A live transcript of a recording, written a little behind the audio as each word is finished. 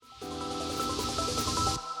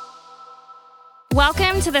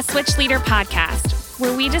Welcome to the Switch Leader Podcast,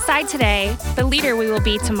 where we decide today the leader we will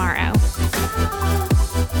be tomorrow.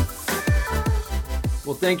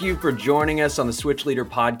 Well, thank you for joining us on the Switch Leader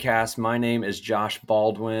Podcast. My name is Josh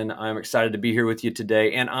Baldwin. I'm excited to be here with you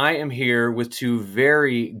today, and I am here with two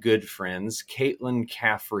very good friends, Kaitlyn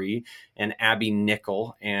Caffrey and Abby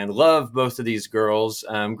Nickel, and love both of these girls.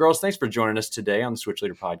 Girls, thanks for joining us today on the Switch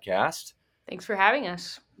Leader Podcast. Thanks for having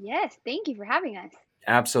us. Yes, thank you for having us.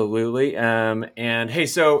 Absolutely. And hey,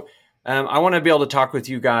 I want to be able to talk with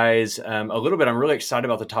you guys a little bit. I'm really excited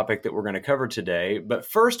about the topic that we're going to cover today. But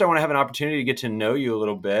first, I want to have an opportunity to get to know you a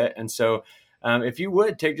little bit. And so if you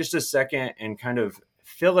would take just a second and kind of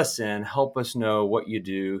fill us in, help us know what you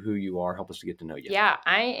do, who you are, help us to get to know you. Yeah,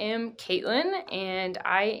 I am Kaitlyn, and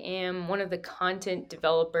I am one of the content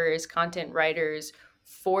developers, content writers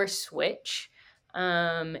for Switch.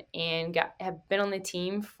 And have been on the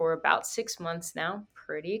team for about 6 months now.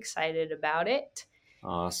 Pretty excited about it.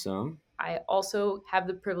 Awesome. I also have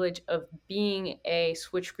the privilege of being a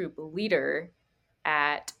Switch group leader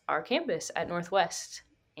at our campus at Northwest,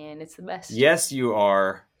 and it's the best. Yes, you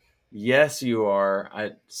are. Yes, you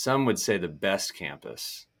are. Some would say the best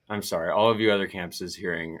campus. I'm sorry. All of you other campuses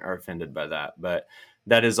hearing are offended by that, but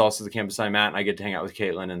that is also the campus I'm at, and I get to hang out with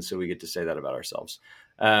Kaitlyn, and so we get to say that about ourselves.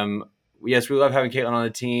 Yes, we love having Kaitlyn on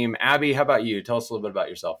the team. Abby, how about you? Tell us a little bit about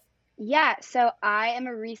yourself. Yeah, so I am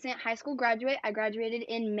a recent high school graduate. I graduated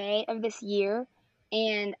in May of this year,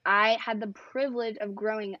 and I had the privilege of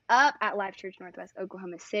growing up at Life Church Northwest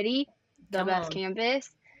Oklahoma City, the best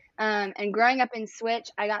campus. And growing up in Switch,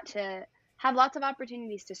 I got to have lots of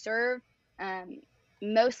opportunities to serve,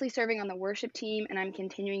 mostly serving on the worship team, and I'm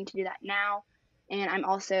continuing to do that now. And I'm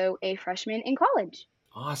also a freshman in college.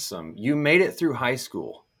 Awesome. You made it through high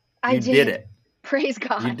school. I did it. Praise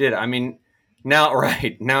God. You did it. I mean, now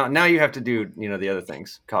you have to do, the other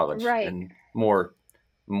things, college, right, and more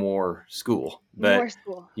school. But more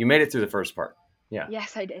school. You made it through the first part. Yeah.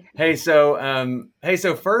 Yes, I did. Hey, so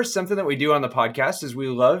first, something that we do on the podcast is we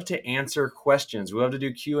love to answer questions. We love to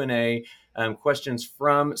do Q&A, questions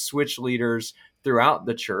from Switch leaders throughout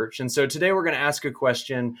the church. And so today we're going to ask a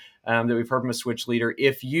question that we've heard from a Switch leader.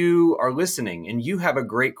 If you are listening and you have a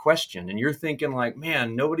great question and you're thinking like,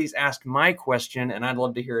 man, nobody's asked my question and I'd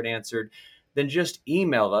love to hear it answered, then just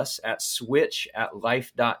email us at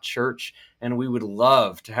switch@life.church. And we would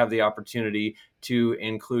love to have the opportunity to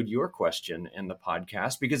include your question in the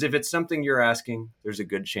podcast, because if it's something you're asking, there's a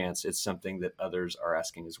good chance it's something that others are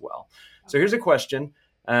asking as well. So here's a question.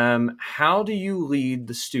 How do you lead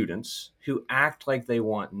the students who act like they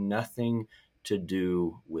want nothing to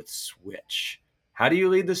do with Switch? How do you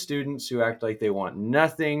lead the students who act like they want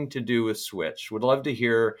nothing to do with Switch? Would love to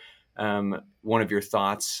hear one of your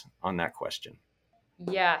thoughts on that question.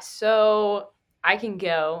 Yeah, so I can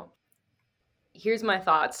go. Here's my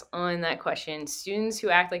thoughts on that question. Students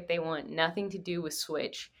who act like they want nothing to do with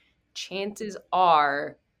Switch, chances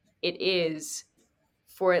are it is,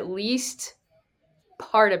 for at least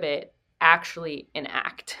part of it, actually an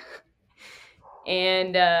act.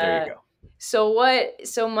 And there you go. So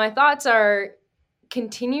my thoughts are,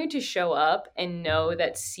 continue to show up and know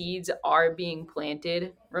that seeds are being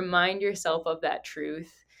planted. Remind yourself of that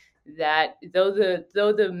truth, that though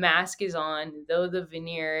the mask is on, though the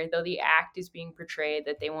veneer, though the act is being portrayed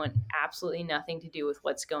that they want absolutely nothing to do with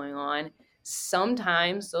what's going on,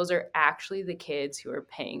 sometimes those are actually the kids who are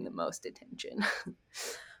paying the most attention.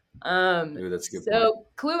 Ooh, that's a good point. So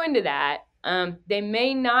clue into that. They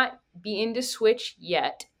may not be into Switch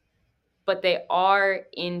yet, but they are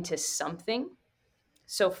into something.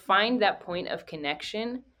 So find that point of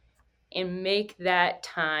connection and make that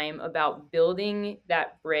time about building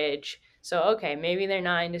that bridge. So, okay, maybe they're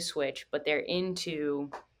not into Switch, but they're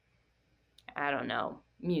into, I don't know,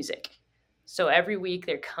 music. So every week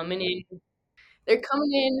they're coming in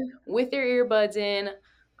with their earbuds in.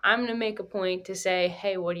 I'm going to make a point to say,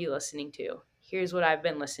 hey, what are you listening to? Here's what I've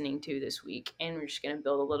been listening to this week. And we're just going to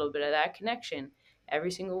build a little bit of that connection.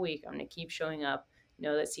 Every single week, I'm going to keep showing up,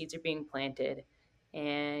 know that seeds are being planted.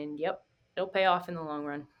 And yep, it'll pay off in the long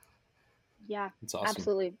run. Yeah, that's awesome.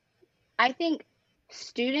 Absolutely. I think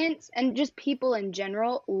students and just people in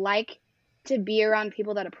general like to be around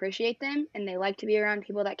people that appreciate them, and they like to be around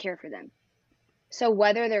people that care for them. So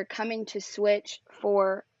whether they're coming to Switch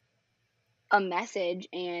for a message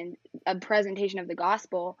and a presentation of the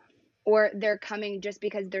gospel, or they're coming just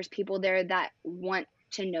because there's people there that want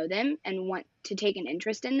to know them and want to take an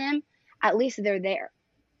interest in them, at least they're there,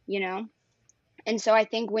 And so I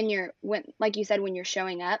think when like you said, when you're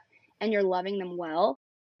showing up and you're loving them well,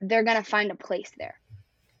 they're going to find a place there.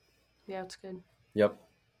 Yeah, it's good. Yep,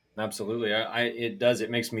 absolutely. It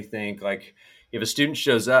makes me think, like, if a student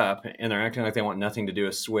shows up and they're acting like they want nothing to do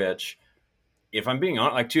with switch, if I'm being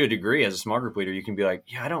honest, like to a degree as a small group leader, you can be like,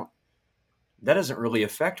 yeah, that doesn't really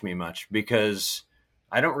affect me much because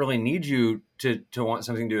I don't really need you to want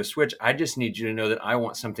something to do with switch. I just need you to know that I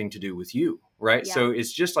want something to do with you. Right. Yeah. So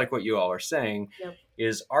it's just like what you all are saying. Yep.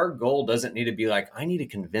 Is our goal doesn't need to be like, I need to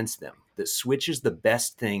convince them that switch is the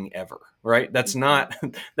best thing ever. Right. That's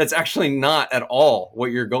that's actually not at all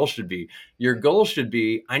what your goal should be. Your goal should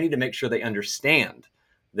be, I need to make sure they understand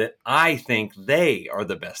that I think they are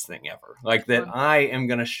the best thing ever. Like that I am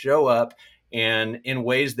going to show up and in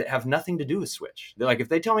ways that have nothing to do with switch. They're like, if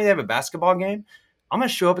they tell me they have a basketball game, I'm going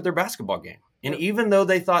to show up at their basketball game. And even though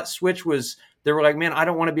they thought switch they were like, man, I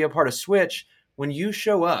don't want to be a part of switch. When you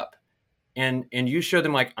show up and you show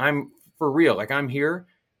them like, I'm for real, like I'm here,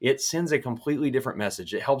 it sends a completely different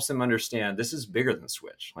message. It helps them understand this is bigger than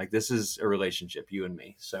switch. Like this is a relationship, you and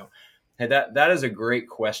me. So hey, that is a great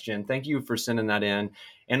question. Thank you for sending that in.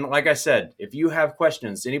 And like I said, if you have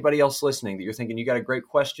questions, anybody else listening that you're thinking you got a great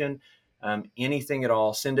question, anything at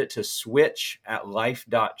all, send it to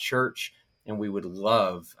switch@life.church. And we would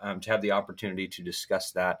love to have the opportunity to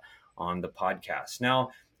discuss that on the podcast. Now,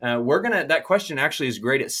 that question actually is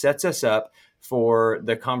great. It sets us up for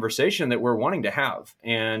the conversation that we're wanting to have.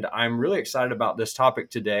 And I'm really excited about this topic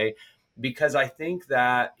today because I think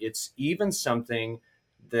that it's even something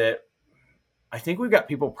that I think we've got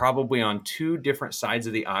people probably on two different sides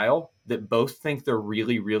of the aisle that both think they're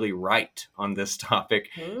really, really right on this topic.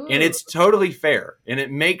 Ooh. And it's totally fair. And it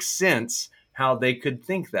makes sense how they could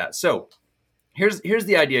think that. So here's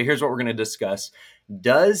the idea. Here's what we're going to discuss.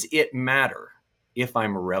 Does it matter if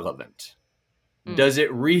I'm relevant? Does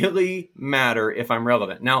it really matter if I'm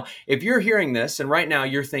relevant? Now, if you're hearing this and right now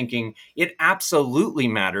you're thinking it absolutely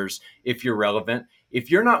matters if you're relevant. If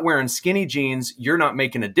you're not wearing skinny jeans, you're not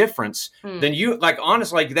making a difference. Then you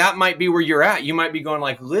honestly, that might be where you're at. You might be going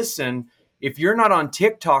like, listen, if you're not on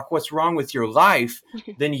TikTok, what's wrong with your life?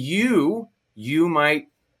 Then you might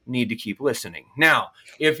need to keep listening. Now,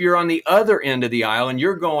 if you're on the other end of the aisle and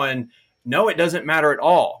you're going, no, it doesn't matter at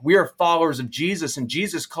all. We are followers of Jesus, and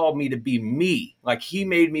Jesus called me to be me. Like he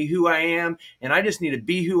made me who I am, and I just need to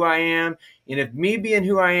be who I am. And if me being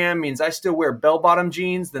who I am means I still wear bell-bottom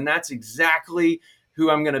jeans, then that's exactly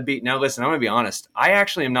who I'm going to be. Now, listen, I'm going to be honest. I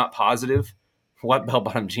actually am not positive what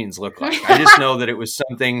bell-bottom jeans look like. I just know that it was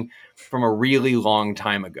something from a really long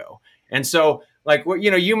time ago. And so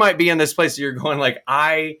you might be in this place that you're going like,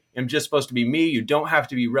 I am just supposed to be me. You don't have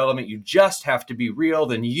to be relevant. You just have to be real.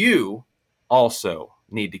 Then you also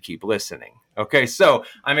need to keep listening. Okay, so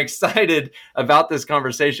I'm excited about this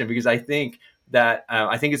conversation because I think that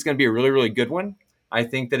it's going to be a really, really good one. I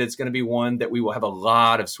think that it's going to be one that we will have a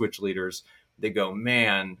lot of switch leaders that go,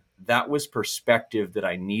 man, that was perspective that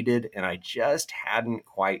I needed, and I just hadn't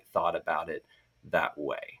quite thought about it that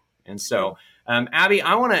way. And so, Abby,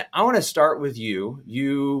 I want to start with you.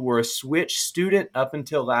 You were a switch student up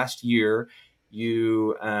until last year.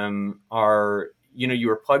 You you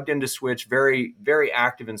were plugged into switch, very, very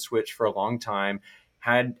active in switch for a long time,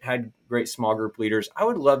 had great small group leaders. I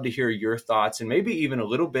would love to hear your thoughts and maybe even a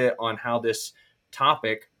little bit on how this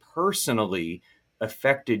topic personally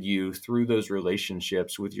affected you through those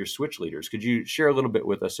relationships with your switch leaders. Could you share a little bit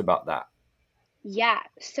with us about that? Yeah.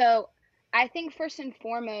 So I think first and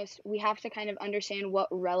foremost, we have to kind of understand what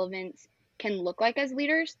relevance can look like as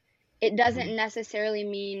leaders. It doesn't necessarily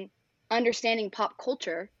mean understanding pop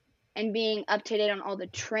culture and being up to date on all the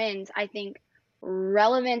trends. I think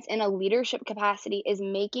relevance in a leadership capacity is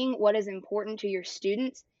making what is important to your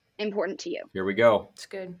students important to you. Here we go. It's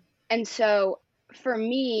good. And so for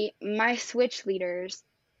me, my switch leaders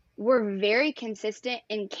were very consistent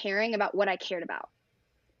in caring about what I cared about.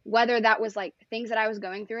 Whether that was like things that I was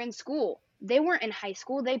going through in school. They weren't in high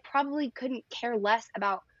school. They probably couldn't care less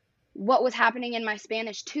about what was happening in my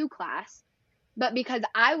Spanish 2 class. But because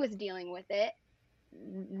I was dealing with it,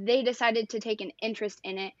 they decided to take an interest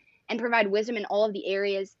in it and provide wisdom in all of the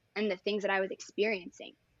areas and the things that I was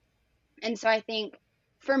experiencing. And so I think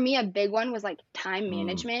for me, a big one was like time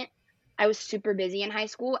management. I was super busy in high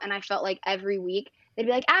school, and I felt like every week they'd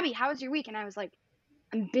be like, Abby, how was your week? And I was like,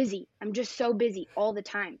 I'm busy. I'm just so busy all the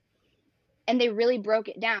time. And they really broke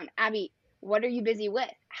it down. Abby, what are you busy with?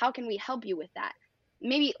 How can we help you with that?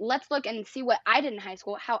 Maybe let's look and see what I did in high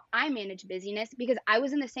school, how I managed busyness, because I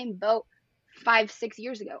was in the same boat 5-6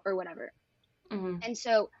 years ago or whatever. And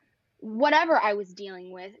so whatever I was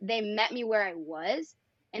dealing with, they met me where I was,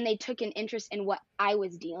 and they took an interest in what I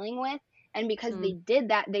was dealing with. And because they did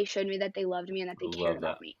that, they showed me that they loved me and that they cared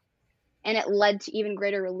about me. And it led to even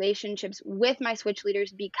greater relationships with my switch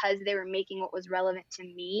leaders because they were making what was relevant to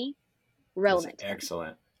me relevant. That's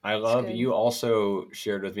excellent. I It's love good. you also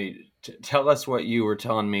shared with me. Tell us what you were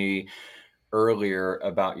telling me earlier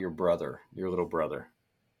about your brother, your little brother.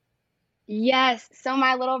 Yes. So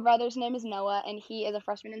my little brother's name is Noah, and he is a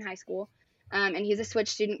freshman in high school, and he's a Switch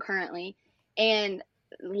student currently. And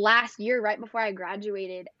last year, right before I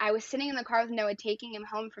graduated, I was sitting in the car with Noah, taking him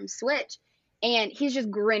home from Switch, and he's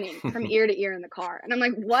just grinning from ear to ear in the car. And I'm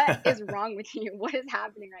like, "What is wrong with you? What is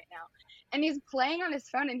happening right now?" And he's playing on his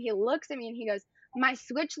phone, and he looks at me and he goes, "My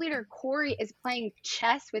Switch leader Corey is playing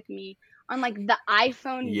chess with me on like the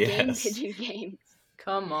iPhone game Yes. pigeon game."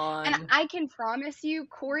 Come And on. I can promise you,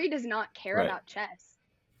 Corey does not care Right. about chess,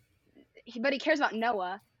 but he cares about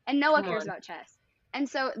Noah, and Noah Come cares on. about chess. And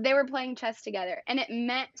so they were playing chess together, and it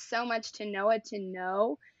meant so much to Noah to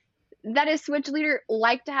know that his Switch leader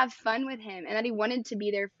liked to have fun with him and that he wanted to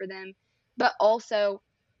be there for them, but also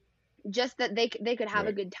just that they could have a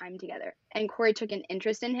Right. good time together. And Corey took an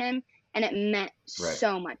interest in him, and it meant Right.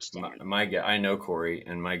 so much to him. I know Corey,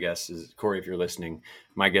 and my guess is, Corey, if you're listening,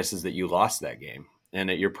 my guess is that you lost that game and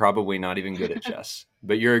that you're probably not even good at chess,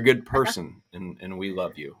 but you're a good person, and we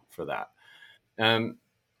love you for that.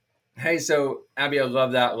 Hey, so Abby, I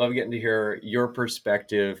love that. I love getting to hear your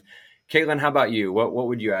perspective. Kaitlyn, how about you? What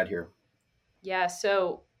would you add here? Yeah,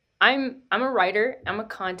 so I'm a writer, I'm a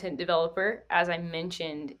content developer, as I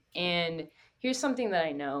mentioned, and here's something that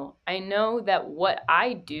I know. I know that what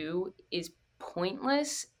I do is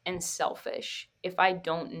pointless and selfish if I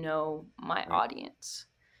don't know my Right. audience.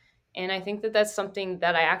 And I think that that's something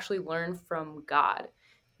that I actually learned from God.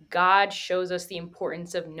 God shows us the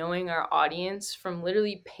importance of knowing our audience from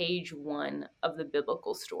literally page 1 of the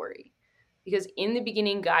biblical story. Because in the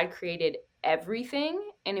beginning, God created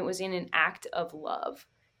everything, and it was in an act of love,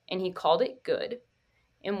 and He called it good.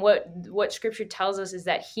 And what Scripture tells us is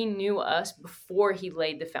that He knew us before He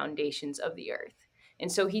laid the foundations of the earth.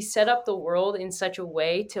 And so He set up the world in such a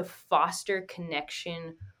way to foster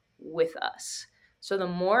connection with us. So the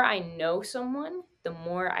more I know someone, the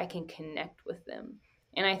more I can connect with them.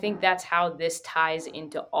 And I think that's how this ties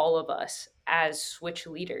into all of us as Switch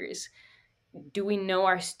leaders. Do we know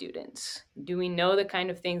our students? Do we know the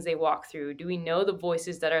kind of things they walk through? Do we know the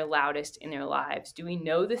voices that are loudest in their lives? Do we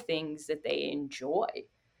know the things that they enjoy?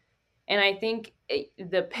 And I think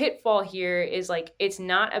the pitfall here is like, it's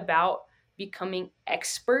not about becoming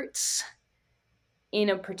experts in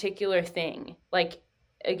a particular thing. Like,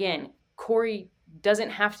 again, Corey doesn't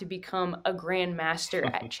have to become a grandmaster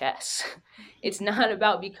at chess. It's not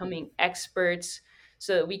about becoming experts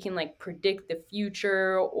so that we can like predict the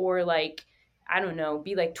future or like, I don't know,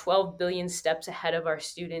 be like 12 billion steps ahead of our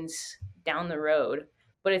students down the road.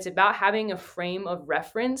 But it's about having a frame of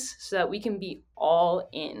reference so that we can be all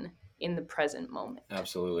in the present moment.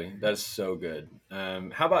 Absolutely. That's so good. How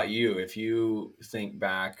about you? If you think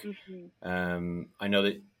back, Mhm. I know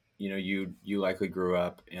that you likely grew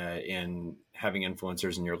up in having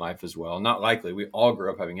influencers in your life as well. Not likely, we all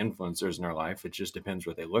grew up having influencers in our life. It just depends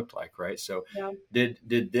what they looked like, right? So, Yeah.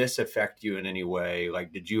 did this affect you in any way?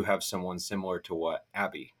 Like, did you have someone similar to what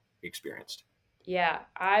Abby experienced? Yeah,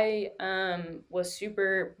 I was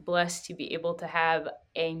super blessed to be able to have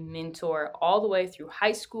a mentor all the way through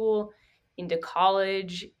high school, into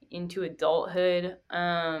college, into adulthood.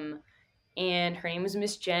 And her name is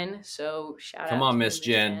Miss Jen. So shout Come out on, to you, Miss Miss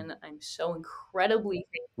Jen. Jen. I'm so incredibly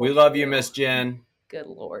We thankful love for you, you. Miss Jen. Good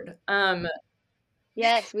Lord.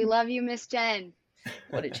 Yes, we love you, Miss Jen.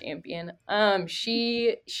 What a champion.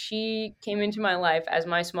 She came into my life as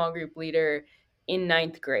my small group leader in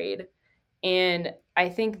ninth grade. And I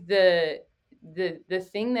think the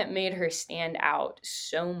thing that made her stand out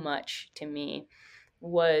so much to me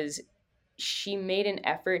was she made an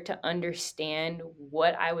effort to understand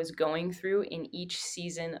what I was going through in each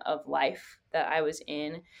season of life that I was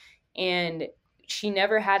in. And she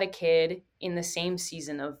never had a kid in the same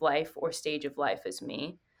season of life or stage of life as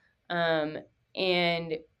me. Um,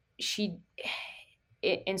 and she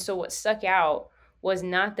and so what stuck out was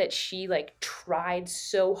not that she like tried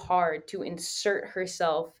so hard to insert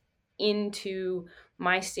herself into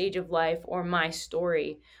my stage of life or my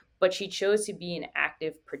story, but she chose to be an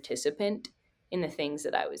active participant in the things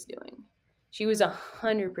that I was doing. She was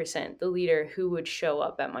 100% the leader who would show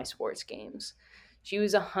up at my sports games. She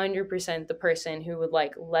was 100% the person who would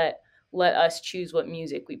like let us choose what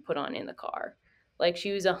music we put on in the car. Like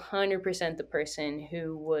she was 100% the person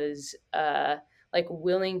who was like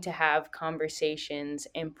willing to have conversations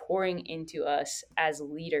and pouring into us as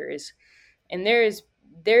leaders. And there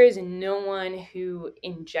is no one who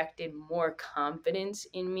injected more confidence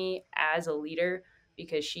in me as a leader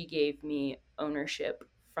because she gave me ownership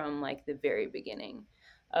from like the very beginning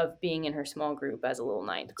of being in her small group as a little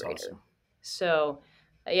ninth That's grader. awesome. So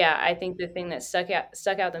Yeah, I think the thing that stuck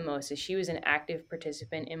out the most is she was an active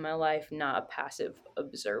participant in my life, not a passive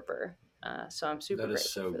observer. So I'm super That is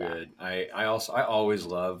grateful so for that. good. I always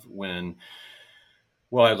love when,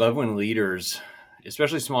 well, I love when leaders,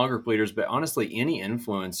 especially small group leaders, but honestly, any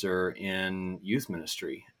influencer in youth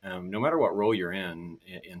ministry, no matter what role you're in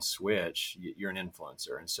Switch, you're an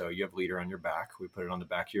influencer. And so you have leader on your back. We put it on the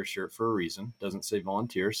back of your shirt for a reason. Doesn't say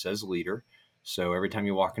volunteer, says leader. So every time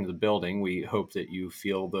you walk into the building, we hope that you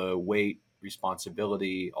feel the weight,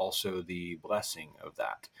 responsibility, also the blessing of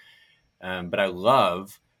that. But I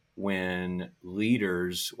love when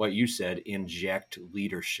leaders, what you said, inject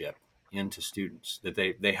leadership into students, that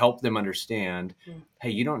they help them understand, Mm.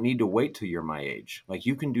 hey, you don't need to wait till you're my age. Like,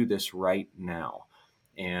 you can do this right now.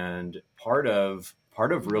 And part of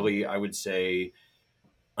Mhm. really, I would say,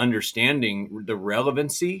 understanding the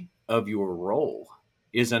relevancy of your role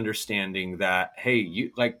is understanding that, hey,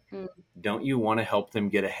 you like, Mm. don't you want to help them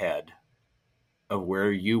get ahead of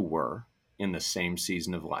where you were in the same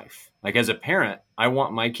season of life? Like, as a parent, I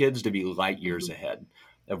want my kids to be light years Mhm. ahead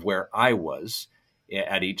of where I was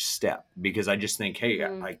at each step, because I just think, hey,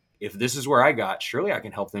 Mm. if this is where I got, surely I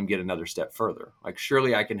can help them get another step further. Like,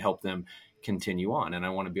 surely I can help them continue on, and I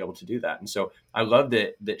want to be able to do that. And so I love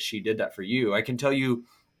that she did that for you. I can tell you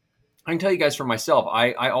guys for myself.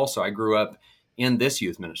 I grew up in this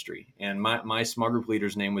youth ministry, and my small group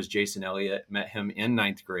leader's name was Jason Elliott. Met him in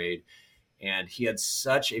ninth grade, and he had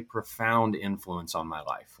such a profound influence on my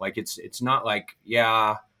life. Like, it's not like,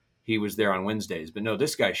 yeah, he was there on Wednesdays, but no,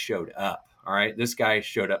 this guy showed up. All right, this guy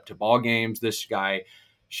showed up to ball games. This guy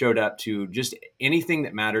showed up to just anything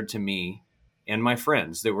that mattered to me and my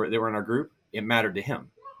friends that were in our group. It mattered to him,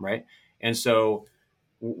 right? And so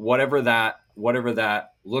whatever that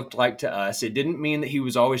looked like to us, it didn't mean that he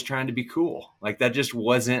was always trying to be cool. Like, that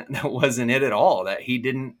wasn't it at all. That he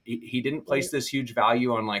didn't Right. place this huge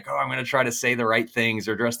value on, like, oh, I'm going to try to say the right things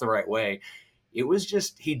or dress the right way. It was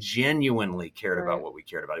just, he genuinely cared about Right. what we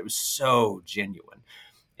cared about. It was so genuine.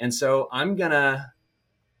 And so I'm Yeah.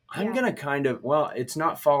 gonna kind of, well, it's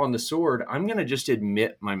not fall on the sword. I'm gonna just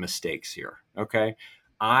admit my mistakes here. Okay.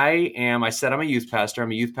 I said I'm a youth pastor.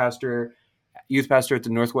 I'm a youth pastor at the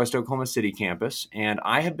Northwest Oklahoma City campus, and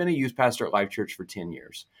I have been a youth pastor at Life Church for 10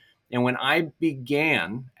 years. And when I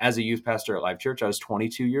began as a youth pastor at Life Church, I was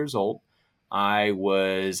 22 years old. I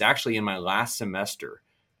was actually in my last semester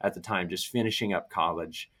at the time, just finishing up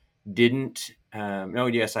college. No,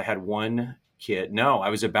 yes, I had one kid. No, I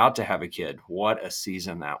was about to have a kid. What a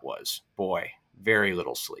season that was. Boy, very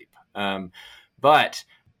little sleep. But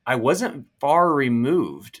I wasn't far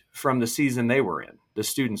removed from the season they were in, the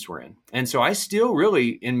students were in. And so I still really,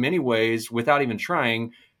 in many ways, without even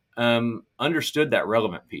trying, understood that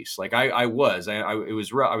relevant piece. Like, I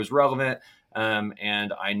was relevant,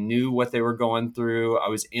 and I knew what they were going through. I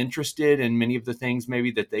was interested in many of the things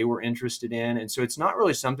maybe that they were interested in. And so it's not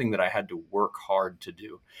really something that I had to work hard to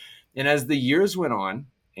do. And as the years went on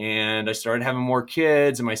and I started having more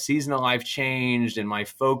kids and my season of life changed and my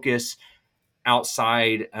focus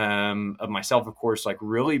outside of myself, of course, like,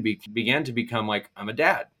 really began to become like, I'm a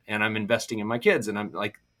dad and I'm investing in my kids, and I'm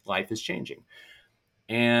like, life is changing.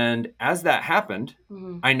 And as that happened,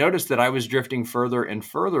 Mhm. I noticed that I was drifting further and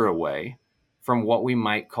further away from what we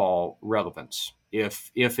might call relevance.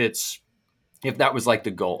 If that was like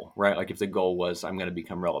the goal, right? Like, if the goal was, I'm going to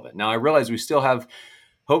become relevant. Now I realize we still have,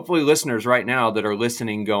 hopefully, listeners right now that are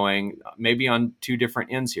listening going maybe on two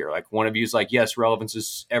different ends here. Like, one of you is like, yes, relevance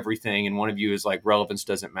is everything. And one of you is like, relevance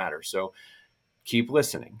doesn't matter. So keep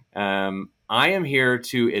listening. I am here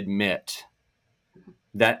to admit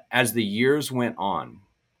that as the years went on,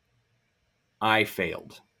 I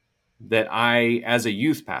failed. That I, as a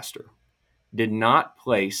youth pastor, did not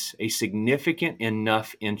place a significant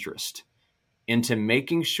enough interest into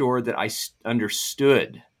making sure that I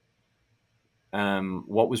understood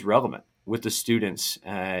what was relevant with the students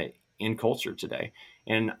in culture today.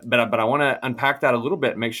 But I want to unpack that a little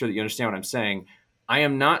bit and make sure that you understand what I'm saying. I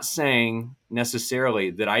am not saying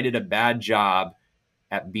necessarily that I did a bad job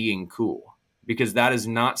at being cool, because that is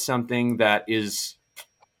not something that's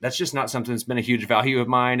just not something that's been a huge value of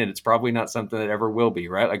mine, and it's probably not something that ever will be,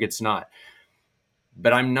 right? Like, it's not.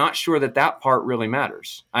 But I'm not sure that part really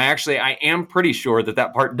matters. I am pretty sure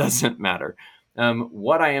that part doesn't matter.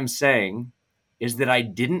 What I am saying is that I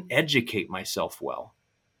didn't educate myself well.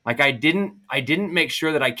 Like, I didn't make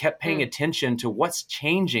sure that I kept paying Mm. attention to what's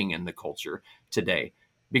changing in the culture today.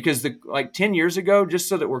 Because 10 years ago, just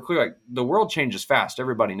so that we're clear, like, the world changes fast.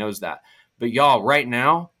 Everybody knows that. But y'all, right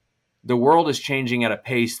now, the world is changing at a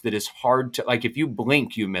pace that is hard to, like, if you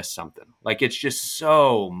blink, you miss something. Like, it's just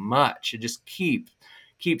so much. It just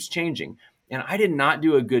keeps changing. And I did not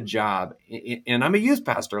do a good job. And I'm a youth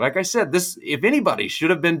pastor. Like I said, if anybody should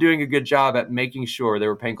have been doing a good job at making sure they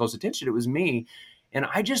were paying close attention, it was me. And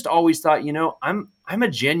I just always thought, I'm a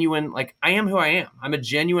genuine, like I am who I am. I'm a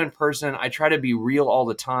genuine person. I try to be real all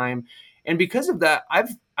the time. And because of that,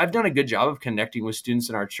 I've done a good job of connecting with students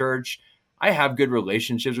in our church. I have good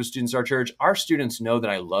relationships with students in our church. Our students know that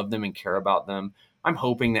I love them and care about them. I'm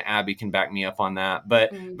hoping that Abby can back me up on that.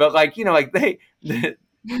 But like, like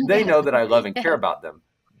they know that I love and care about them.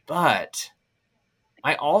 But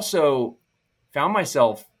I also found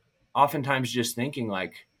myself oftentimes just thinking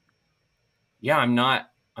like, yeah, I'm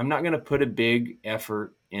not going to put a big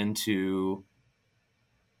effort into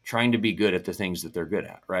trying to be good at the things that they're good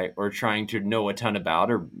at, right? Or trying to know a ton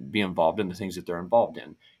about or be involved in the things that they're involved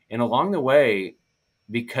in. And along the way,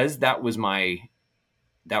 because that was my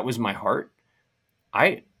heart,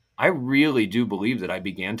 I really do believe that I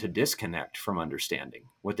began to disconnect from understanding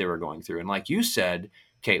what they were going through. And like you said,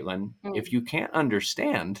 Kaitlyn, if you can't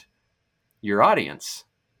understand your audience,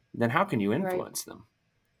 then how can you influence them?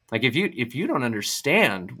 Like if you don't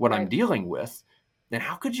understand what I'm dealing with, then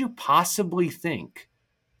how could you possibly think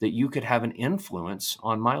that you could have an influence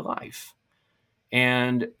on my life?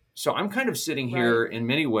 And so I'm kind of sitting here in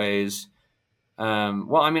many ways.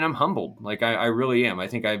 Well, I mean, I'm humbled. Like I really am. I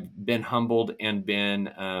think I've been humbled and been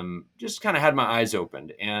just kind of had my eyes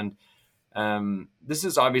opened. And this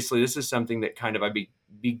is something that kind of I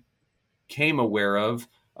became aware of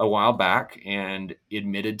a while back and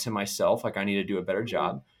admitted to myself, like I need to do a better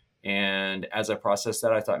job. And as I processed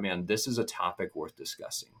that, I thought, man, this is a topic worth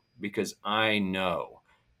discussing because I know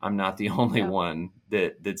I'm not the only one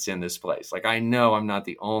that's in this place. Like I know I'm not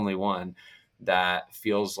the only one that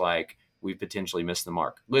feels like we potentially missed the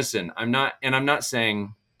mark. Listen, I'm not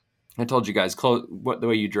saying, I told you guys, the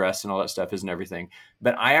way you dress and all that stuff isn't everything.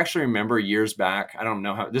 But I actually remember years back, I don't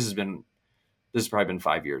know how, this has probably been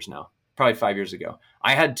 5 years now, probably 5 years ago.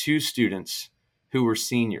 I had two students who were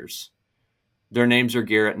seniors. Their names are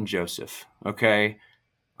Garrett and Joseph. Okay.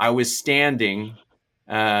 I was standing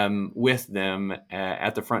with them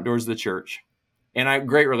at the front doors of the church. And I have a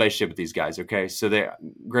great relationship with these guys. Okay. So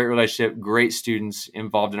great relationship, great students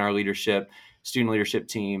involved in our student leadership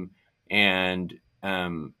team. And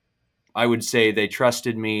I would say they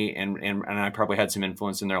trusted me and I probably had some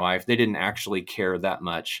influence in their life. They didn't actually care that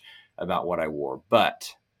much about what I wore,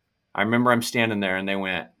 but I remember I'm standing there and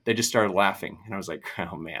they just started laughing. And I was like,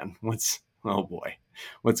 oh man, oh boy,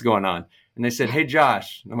 what's going on? And they said, hey,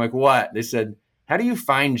 Josh. And I'm like, what? They said, how do you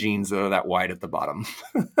find jeans that are that wide at the bottom?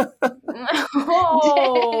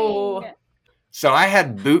 Oh. So I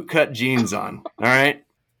had boot cut jeans on. All right.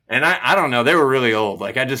 And I don't know. They were really old.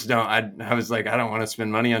 Like I was like, I don't want to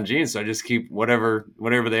spend money on jeans. So I just keep whatever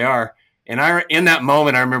they are. And in that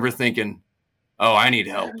moment, I remember thinking, oh, I need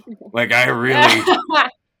help. Like I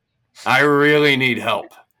really need help.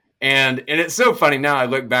 And it's so funny now. I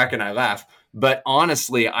look back and I laugh. But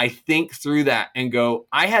honestly, I think through that and go,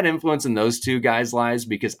 I had influence in those two guys' lives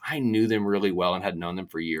because I knew them really well and had known them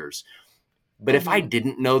for years. But if I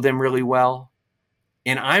didn't know them really well,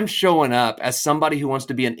 and I'm showing up as somebody who wants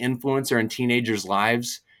to be an influencer in teenagers'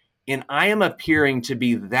 lives, and I am appearing to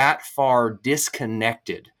be that far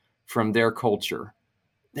disconnected from their culture,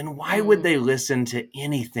 then why would they listen to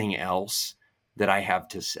anything else that I have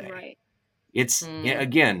to say? Right. It's,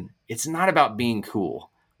 again, it's not about being cool.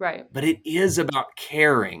 Right. But it is about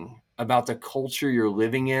caring about the culture you're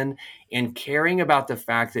living in and caring about the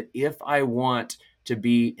fact that if I want to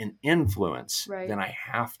be an influence, then I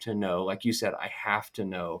have to know, like you said, I have to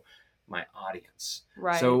know my audience.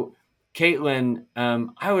 Right. So Kaitlyn,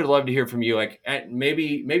 I would love to hear from you. Like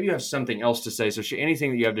maybe you have something else to say. So anything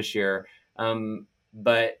that you have to share.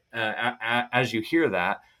 But as you hear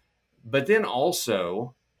that, but then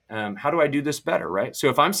also, how do I do this better, right? So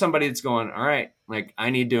if I'm somebody that's going, all right, like I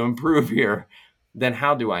need to improve here, then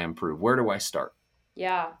how do I improve? Where do I start?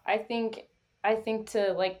 Yeah, I think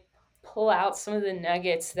to like pull out some of the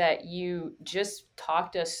nuggets that you just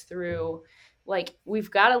talked us through, like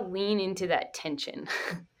we've got to lean into that tension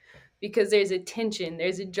because there's a tension,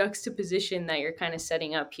 there's a juxtaposition that you're kind of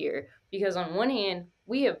setting up here. Because on one hand,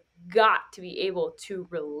 we have got to be able to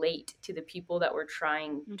relate to the people that we're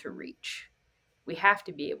trying to reach. We have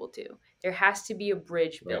to be able to. There has to be a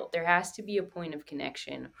bridge built. Right. There has to be a point of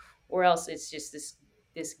connection, or else it's just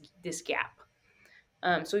this gap.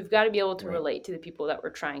 So we've got to be able to relate to the people that we're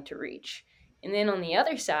trying to reach. And then on the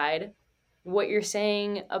other side, what you're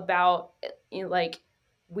saying about like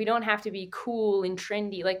we don't have to be cool and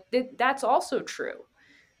trendy, like that's also true.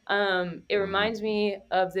 It reminds me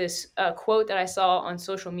of this quote that I saw on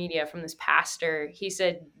social media from this pastor. He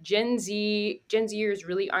said, Gen Zers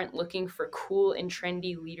really aren't looking for cool and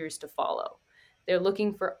trendy leaders to follow. They're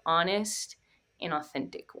looking for honest and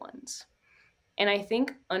authentic ones. And I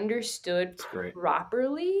think understood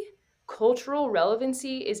properly, cultural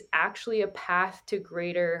relevancy is actually a path to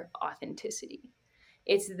greater authenticity.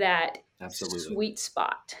 It's that sweet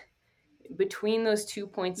spot between those 2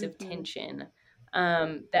 points of tension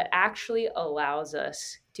that actually allows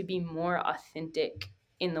us to be more authentic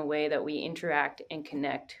in the way that we interact and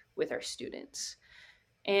connect with our students.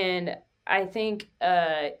 And I think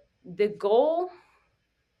the goal,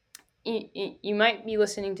 you might be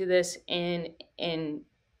listening to this and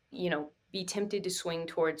be tempted to swing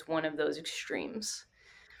towards one of those extremes.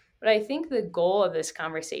 But I think the goal of this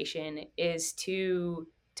conversation is to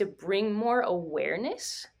bring more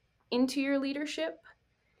awareness into your leadership,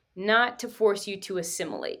 not to force you to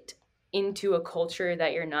assimilate into a culture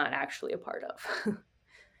that you're not actually a part of.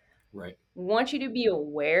 Right. We want you to be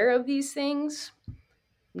aware of these things,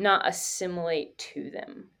 not assimilate to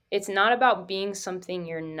them. It's not about being something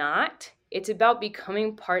you're not. It's about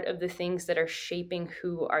becoming part of the things that are shaping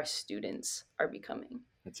who our students are becoming.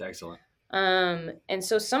 That's excellent. And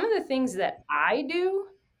so some of the things that I do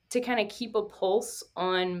to kind of keep a pulse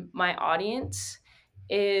on my audience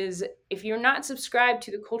is, if you're not subscribed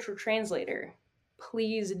to the Cultural Translator,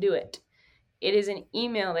 please do it. It is an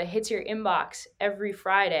email that hits your inbox every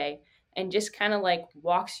Friday and just kind of like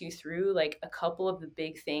walks you through like a couple of the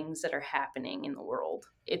big things that are happening in the world.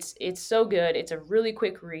 It's so good. It's a really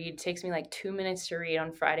quick read. It takes me like 2 minutes to read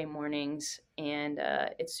on Friday mornings, and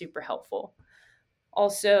it's super helpful.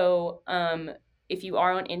 Also, if you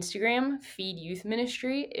are on Instagram, Feed Youth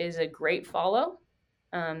Ministry is a great follow.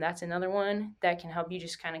 That's another one that can help you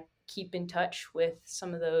just kind of keep in touch with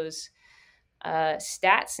some of those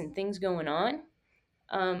stats and things going on.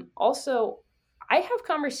 Also, I have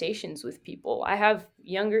conversations with people. I have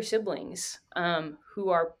younger siblings who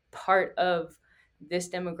are part of this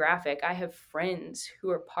demographic. I have friends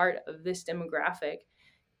who are part of this demographic.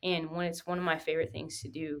 And when it's one of my favorite things to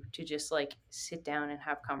do, to just like sit down and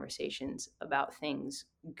have conversations about things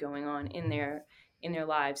going on in their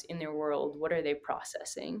lives, in their world. What are they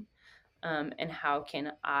processing? And how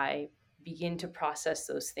can I begin to process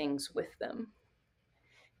those things with them?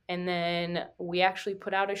 And then we actually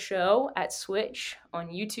put out a show at Switch on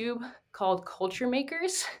YouTube called Culture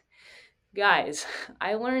Makers. Guys,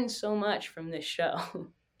 I learned so much from this show.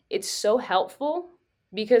 It's so helpful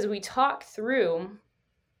because we talk through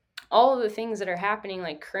all of the things that are happening,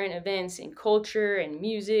 like current events in culture and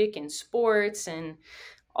music and sports and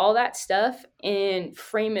all that stuff, and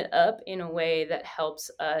frame it up in a way that helps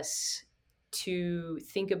us to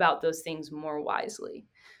think about those things more wisely.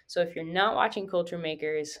 So if you're not watching Culture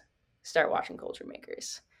Makers, start watching Culture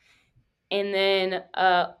Makers. And then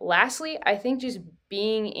lastly, I think just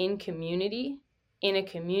being in a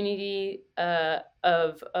community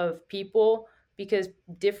of people, because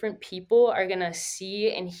different people are going to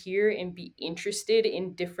see and hear and be interested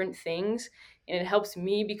in different things. And it helps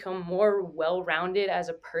me become more well-rounded as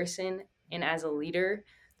a person and as a leader,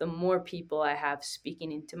 the more people I have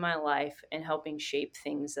speaking into my life and helping shape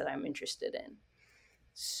things that I'm interested in.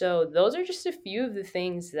 So those are just a few of the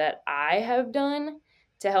things that I have done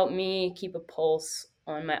to help me keep a pulse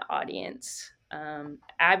on my audience.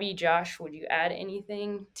 Abby, Josh, would you add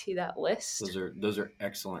anything to that list? Those are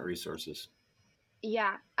excellent resources.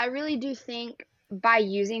 Yeah, I really do think by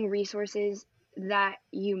using resources that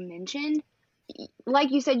you mentioned,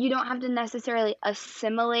 like you said, you don't have to necessarily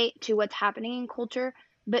assimilate to what's happening in culture,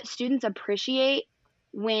 but students appreciate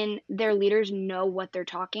when their leaders know what they're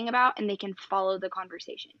talking about and they can follow the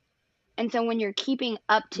conversation. And so when you're keeping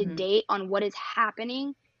up to date on what is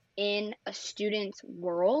happening in a student's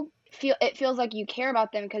world, it feels like you care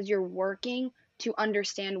about them because you're working to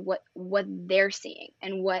understand what they're seeing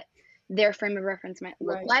and what their frame of reference might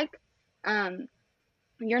look like.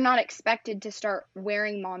 You're not expected to start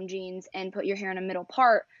wearing mom jeans and put your hair in a middle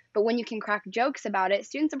part, but when you can crack jokes about it,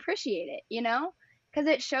 students appreciate it, because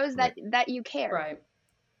it shows that you care. Right.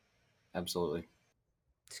 Absolutely.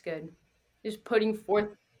 It's good. Just putting forth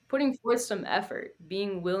some effort,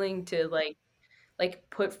 being willing to like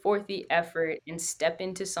put forth the effort and step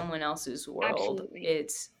into someone else's world. Absolutely.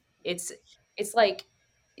 It's like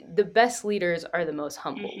the best leaders are the most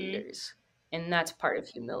humble leaders, and that's part of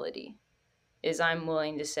humility. Is I'm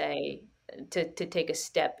willing to say to take a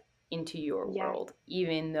step into your world,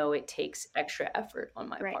 even though it takes extra effort on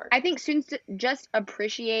my part. I think students just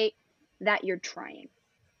appreciate that you're trying,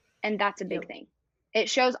 and that's a big thing. It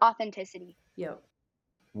shows authenticity. Yep.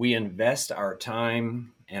 We invest our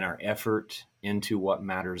time and our effort into what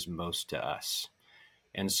matters most to us.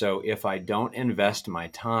 And so if I don't invest my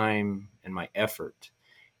time and my effort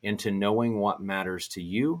into knowing what matters to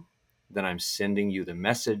you, then I'm sending you the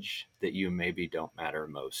message that you maybe don't matter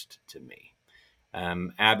most to me.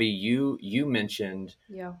 Abby, you mentioned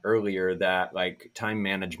earlier that like time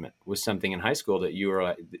management was something in high school that you were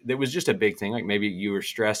like, that was just a big thing. Like maybe you were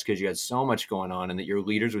stressed because you had so much going on, and that your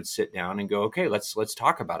leaders would sit down and go, okay, let's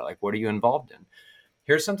talk about it. Like, what are you involved in?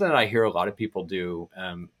 Here's something that I hear a lot of people do,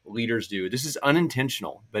 leaders do. This is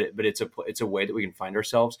unintentional, but it's a way that we can find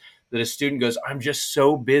ourselves. That a student goes, I'm just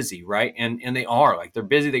so busy, right? And they are like, they're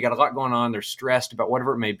busy. They got a lot going on. They're stressed about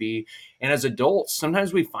whatever it may be. And as adults,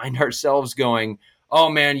 sometimes we find ourselves going, oh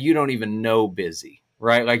man, you don't even know busy,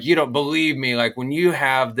 right? Like, you don't believe me. Like, when you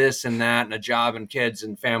have this and that and a job and kids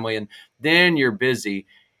and family, and then you're busy.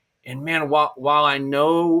 And man, while I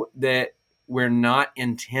know that we're not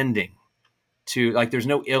intending to, like, there's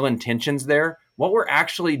no ill intentions there, what we're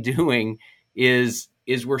actually doing is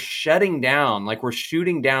we're shutting down, like we're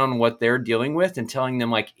shooting down what they're dealing with and telling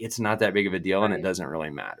them like, it's not that big of a deal and it doesn't really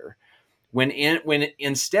matter. When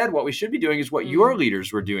instead what we should be doing is what your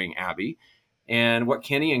leaders were doing, Abby, and what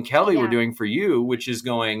Kenny and Kelly were doing for you, which is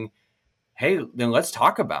going, hey, then let's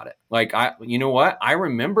talk about it. Like, you know what? I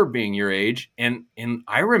remember being your age, and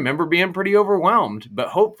I remember being pretty overwhelmed, but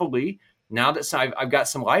hopefully now that I've got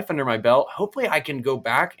some life under my belt, hopefully I can go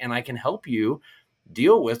back and I can help you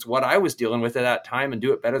deal with what I was dealing with at that time and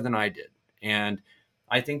do it better than I did. And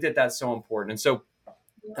I think that that's so important. And so,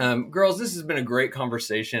 girls, this has been a great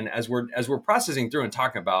conversation as we're processing through and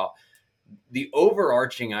talking about the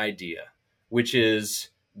overarching idea, which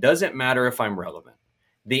is, does it matter if I'm relevant?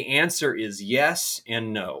 The answer is yes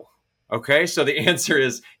and no. Okay, so the answer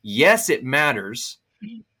is yes, it matters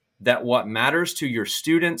that what matters to your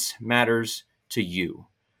students matters to you.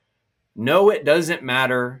 No, it doesn't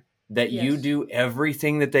matter that you do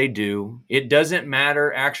everything that they do. It doesn't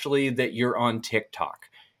matter actually that you're on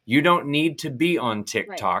TikTok. You don't need to be on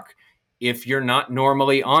TikTok if you're not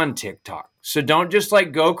normally on TikTok. So don't just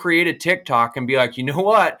like go create a TikTok and be like, you know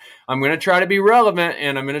what? I'm going to try to be relevant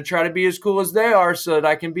and I'm going to try to be as cool as they are so that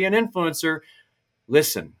I can be an influencer.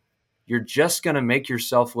 Listen, you're just going to make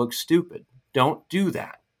yourself look stupid. Don't do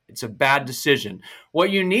that. It's a bad decision. What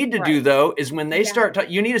you need to do, though, is when they start,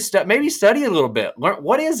 you need to maybe study a little bit. Learn,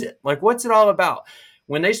 what is it? Like, what's it all about?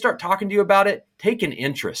 When they start talking to you about it, take an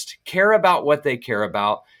interest. Care about what they care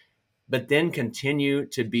about, but then continue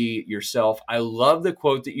to be yourself. I love the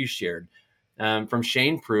quote that you shared from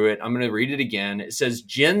Shane Pruitt. I'm going to read it again. It says,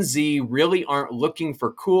 Gen Z really aren't looking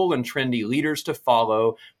for cool and trendy leaders to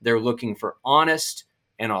follow. They're looking for honest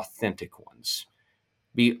and authentic ones.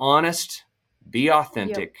 Be honest. Be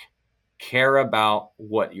authentic, care about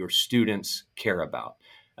what your students care about.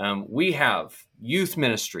 We have youth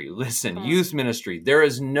ministry. Listen, youth ministry. There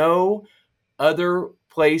is no other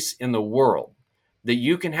place in the world that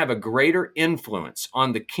you can have a greater influence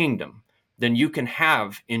on the kingdom than you can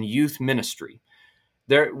have in youth ministry.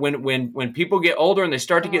 There, when people get older and they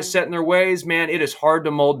start to get set in their ways, man, it is hard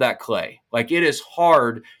to mold that clay. Like, it is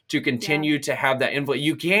hard to continue to have that influence.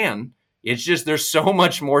 You can. It's just there's so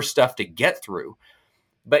much more stuff to get through.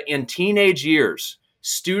 But in teenage years,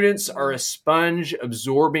 students are a sponge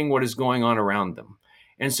absorbing what is going on around them.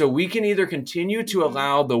 And so we can either continue to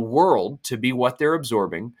allow the world to be what they're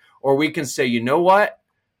absorbing, or we can say, you know what?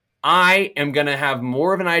 I am going to have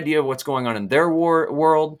more of an idea of what's going on in their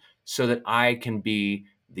world so that I can be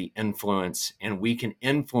the influence and we can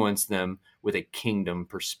influence them with a kingdom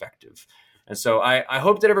perspective. And so I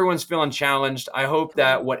hope that everyone's feeling challenged. I hope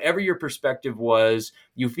that whatever your perspective was,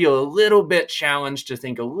 you feel a little bit challenged to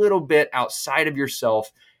think a little bit outside of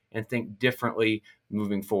yourself and think differently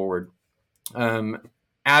moving forward.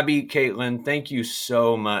 Abby, Kaitlyn, thank you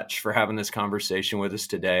so much for having this conversation with us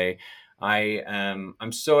today.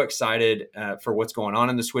 I'm so excited for what's going on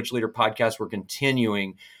in the Switch Leader podcast. We're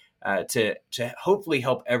continuing to hopefully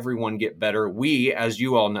help everyone get better. We, as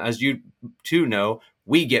you all know, as you too know,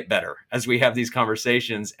 we get better as we have these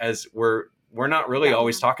conversations, as we're not really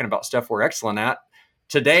always talking about stuff we're excellent at.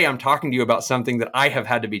 Today, I'm talking to you about something that I have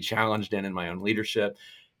had to be challenged in my own leadership,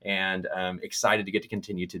 and I'm excited to get to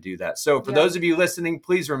continue to do that. So for those of you listening,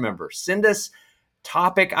 please remember, send us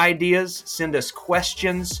topic ideas, send us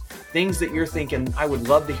questions, things that you're thinking, I would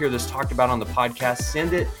love to hear this talked about on the podcast.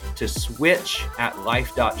 Send it to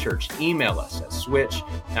switch@life.church. Email us at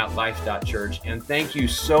switch@life.church. And thank you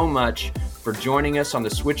so much for joining us on the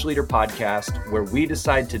Switch Leader podcast, where we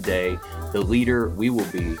decide today the leader we will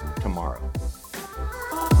be tomorrow.